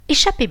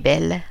Échappée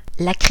Belle,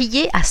 la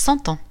criée à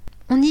 100 ans.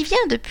 On y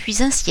vient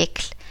depuis un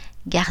siècle,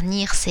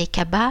 garnir ses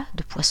cabas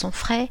de poissons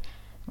frais,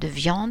 de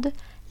viande,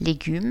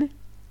 légumes,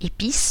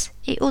 épices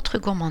et autres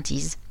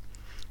gourmandises,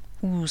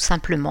 ou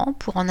simplement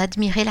pour en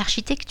admirer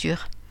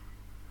l'architecture.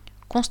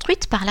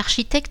 Construite par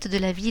l'architecte de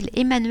la ville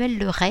Emmanuel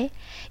Leray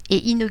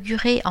et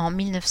inaugurée en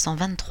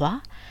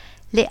 1923,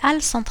 les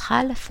halles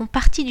centrales font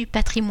partie du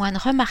patrimoine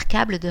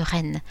remarquable de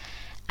Rennes,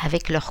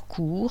 avec leurs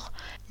cours,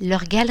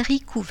 leurs galeries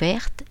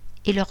couvertes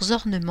et leurs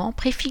ornements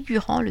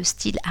préfigurant le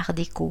style art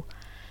déco.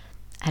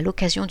 À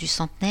l'occasion du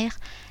centenaire,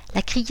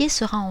 la criée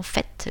sera en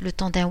fête le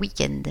temps d'un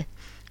week-end.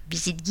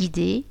 Visites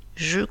guidées,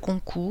 jeux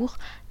concours,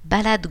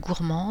 balades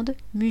gourmandes,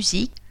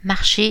 musique,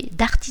 marché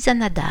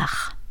d'artisanat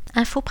d'art.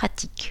 Info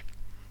pratique.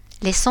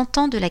 Les 100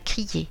 ans de la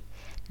criée.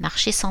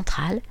 Marché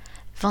central,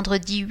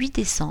 vendredi 8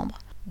 décembre,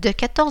 de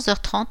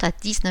 14h30 à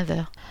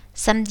 19h.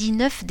 Samedi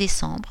 9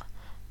 décembre,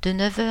 de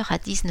 9h à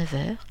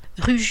 19h,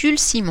 rue Jules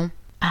Simon,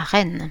 à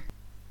Rennes.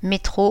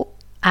 Métro,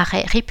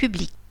 arrêt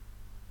République.